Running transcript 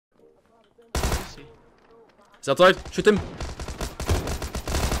see. He's outside. Shoot him.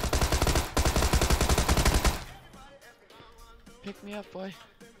 Pick me up, boy.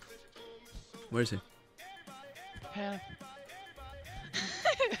 Where is he? Pan.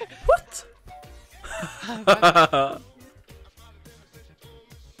 What?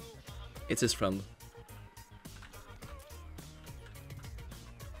 It's his friend.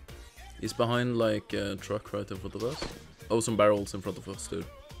 He's behind like a truck right in front of us. Oh, some barrels in front of us, dude.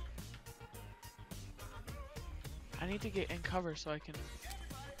 I need to get in cover so I can.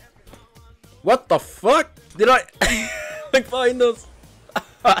 What the fuck? Did I like find us?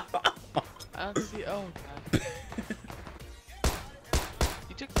 I don't see. Oh god.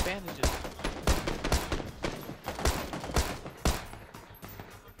 You took the bandages.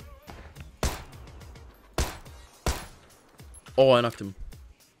 Oh, I knocked him.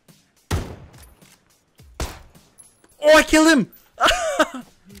 Oh, I killed him!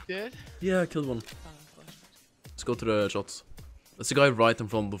 You did? Yeah, I killed one. Let's go to the shots. There's a guy right in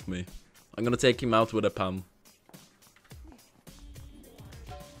front of me. I'm gonna take him out with a pan.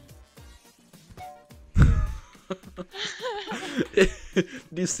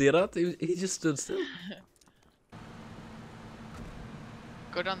 Do you see that? He just stood still.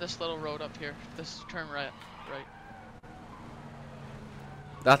 Go down this little road up here. This turn right.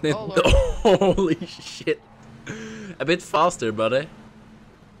 That need. Oh, Holy shit! A bit faster, buddy.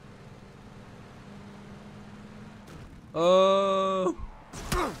 Oh!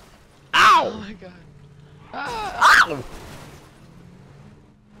 Ow! Oh my god! Ah! Ow!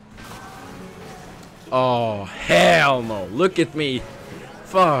 Oh hell no! Look at me!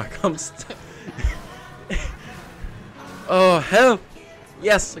 Fuck! I'm oh help!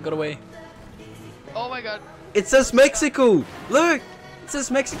 Yes, I got away. Oh my god! It says Mexico. Look! It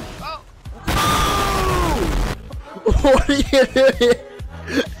says Mexico. Oh! What are you doing?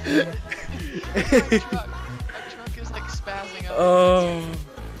 My truck is like spazzing out. Oh,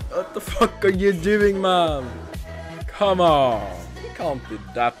 what the fuck are you doing, man? Come on, it can't be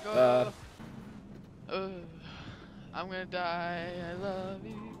that bad. I'm gonna die. I love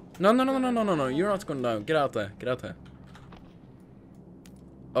you. No, you're not gonna die. Get out there, get out there.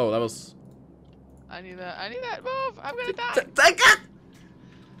 Oh, that was. I need that move. I'm gonna die. Take it!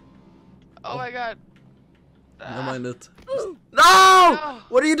 Oh my god. Never mind it. No!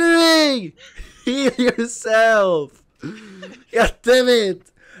 What are you doing? Heal yourself. God damn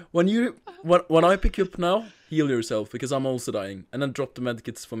it! When I pick you up now, heal yourself because I'm also dying, and then drop the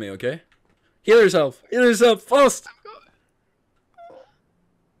medkits for me, okay? Heal yourself. Heal yourself fast.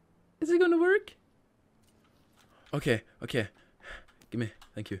 Is it gonna work? Okay. Give me.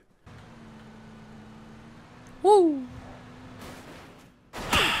 Thank you. Woo!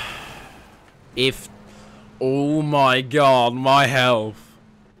 If... Oh my god, my health.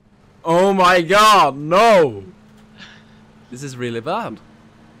 Oh my god, no! This is really bad.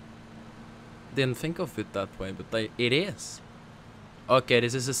 Didn't think of it that way, but it is. Okay,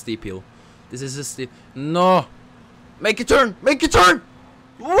 this is a steep hill. This is a steep... No! Make it turn! Make it turn!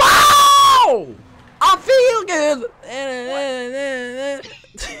 Wow! I feel good!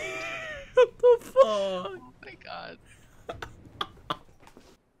 What the fuck? Oh my god.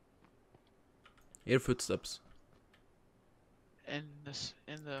 Hear footsteps. In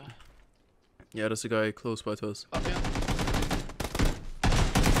the. Yeah, there's a guy close by to us. Up here.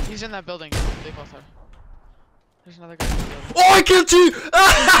 He's in that building. They both are. There's another guy in the building. Oh, I killed you!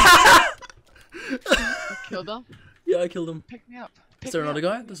 You killed him? Yeah, I killed him. Pick me up. Is there another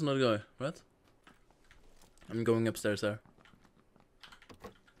guy? There's another guy, right? I'm going upstairs there.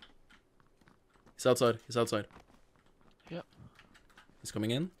 He's outside. He's outside. Yep. He's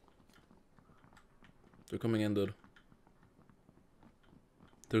coming in. They're coming in, dude.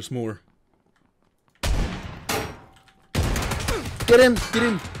 There's more. Get him! Get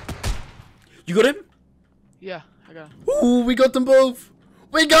him! You got him? Yeah, I got him. Ooh, we got them both!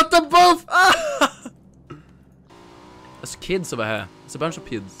 We got them both! Ah! There's kids over here. There's a bunch of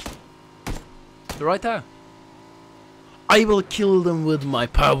kids. They're right there. I will kill them with my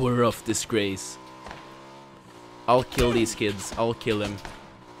power of disgrace. I'll kill these kids. I'll kill them.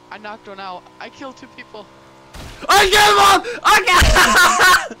 I knocked one out. I killed 2 people. I killed one!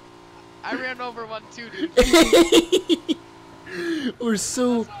 I I ran over one too, dude. We're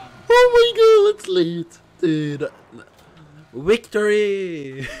so... Oh my god, it's late. Dude.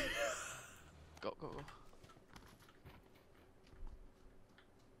 Victory! Go.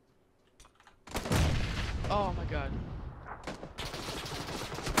 Oh my god.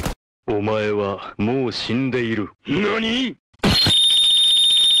 お前はもう死んでいる。何?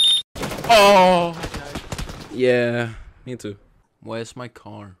 Oh! Yeah, me too. Where's my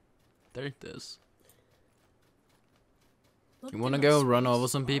car? There it is. Not You wanna the go most run over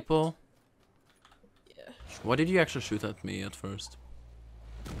space, some right? people? Yeah. Why did you actually shoot at me at first?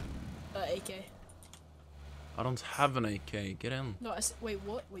 AK. I don't have an AK. Get in. No, wait,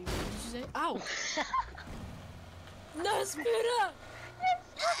 what? Wait, what did you say? Ow! No, Spooner!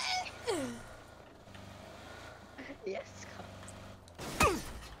 Yes.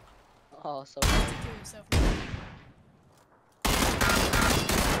 Oh, so Kill yourself.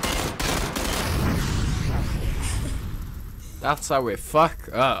 That's how we fuck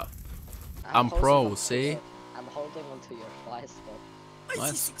up. I'm holding pro, onto see? your- I'm holding onto your flies though. I see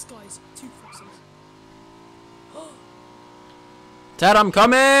Nice. 6 guys, 2 foxes. Ted, I'm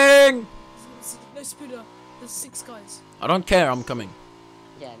coming! No, Spooner, there's 6 guys. I don't care, I'm coming.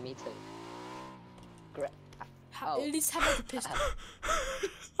 Yeah, me too. Great. At least have like a pistol.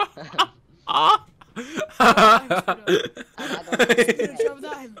 Ah! Spooner, I don't drive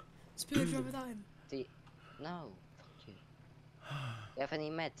without him. Spooner, drive without him. No, fuck you. You have any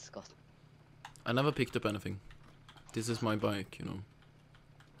meds, Scott? I never picked up anything. This is my bike, you know.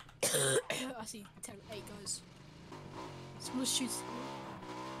 I see 8 guys. Someone shoots.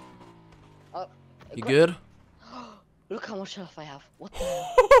 Oh, You good? Look how much health I have. What the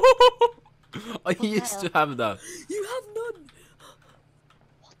hell? I used to have that. You have none!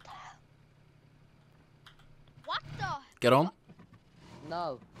 What the hell? What the? Get on.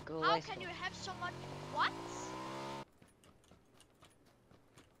 No, go away. How can Scott. you have so much? What?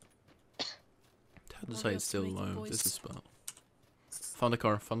 Ted Oh, is we have still to make it, alive. boys. This is bad. Found the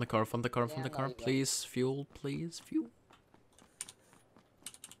car, found the car, found the car, Yeah, found the no, car. you got it. Please, fuel, please, fuel.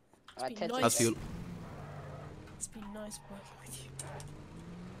 Alright, It's Ted, been take Has nice. it. fuel. It's been nice working with you.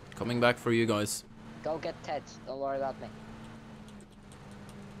 Coming back for you guys. Go get Ted. Don't worry about me.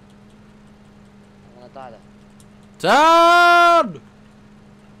 I'm gonna die though. Ted!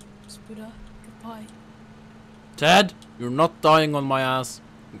 Spooner, goodbye. Ted! You're not dying on my ass.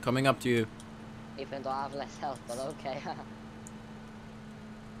 I'm coming up to you. Even though I have less health, but okay.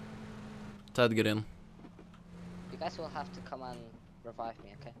 Ted, get in. You guys will have to come and revive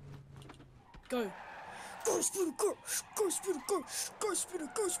me, okay? Go. Go, Spooner, go! Go, Spooner, go! Go, Spooner,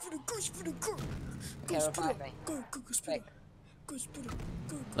 go, Spooner, go, Spooner, go! Go, Okay, Spooner! revive me. Go, go, go, Spooner! Wait. Go, Spooner,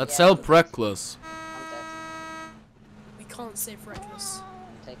 go! Let's Yeah. help Reckless. I'm dead. We can't save Reckless.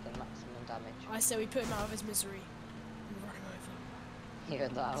 I'm taking maximum damage. I say we put him out of his misery. And run him over.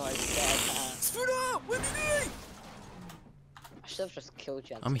 Even though I was dead. Spooner! Where did he? I should have just killed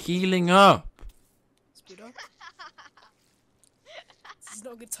you. I'm healing up. Spooner? This is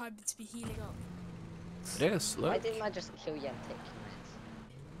not a good time to be healing up. It is, Why look. didn't I just kill you and take your meds?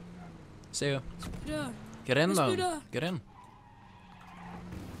 See ya. Spooner! Get in Yes, though. Buddha. Get in.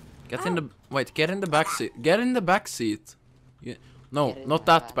 Get in the wait. Get in the back seat. Get in the back seat. No, Get in not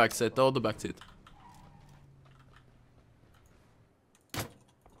the that back back seat. The other back seat.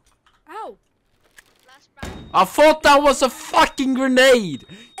 Ow! Flashback. I thought that was a fucking grenade.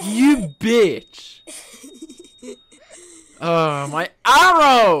 You bitch. Oh, my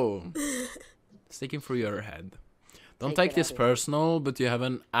arrow! Sticking through your head. Don't Take take it this out of your- personal, but you have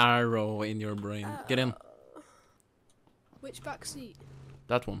an arrow in your brain. Get in. Which back seat?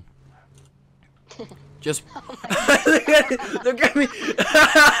 That one. Just look at me.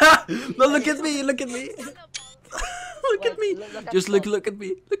 No, look at me. Look at me. Look at me. Look at Just look Scott. at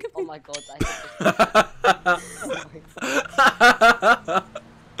me. Look at Oh me. my god, I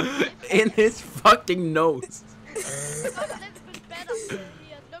In his fucking nose. It got a little bit better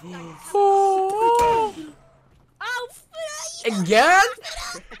here. Look like it's Oh. Ow! Again?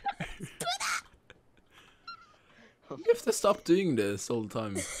 You have to stop doing this all the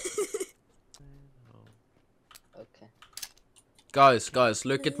time. Okay. Guys,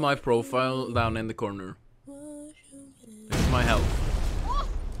 look at my profile down in the corner. Look at my health. How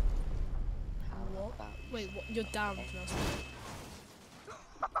What? about you? Wait, what? You're down now.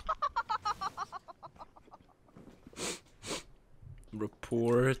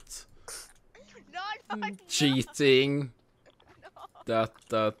 Report. no, no, Cheating. no.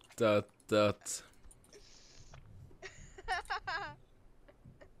 That.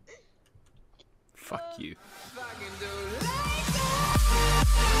 Fuck you. If I can do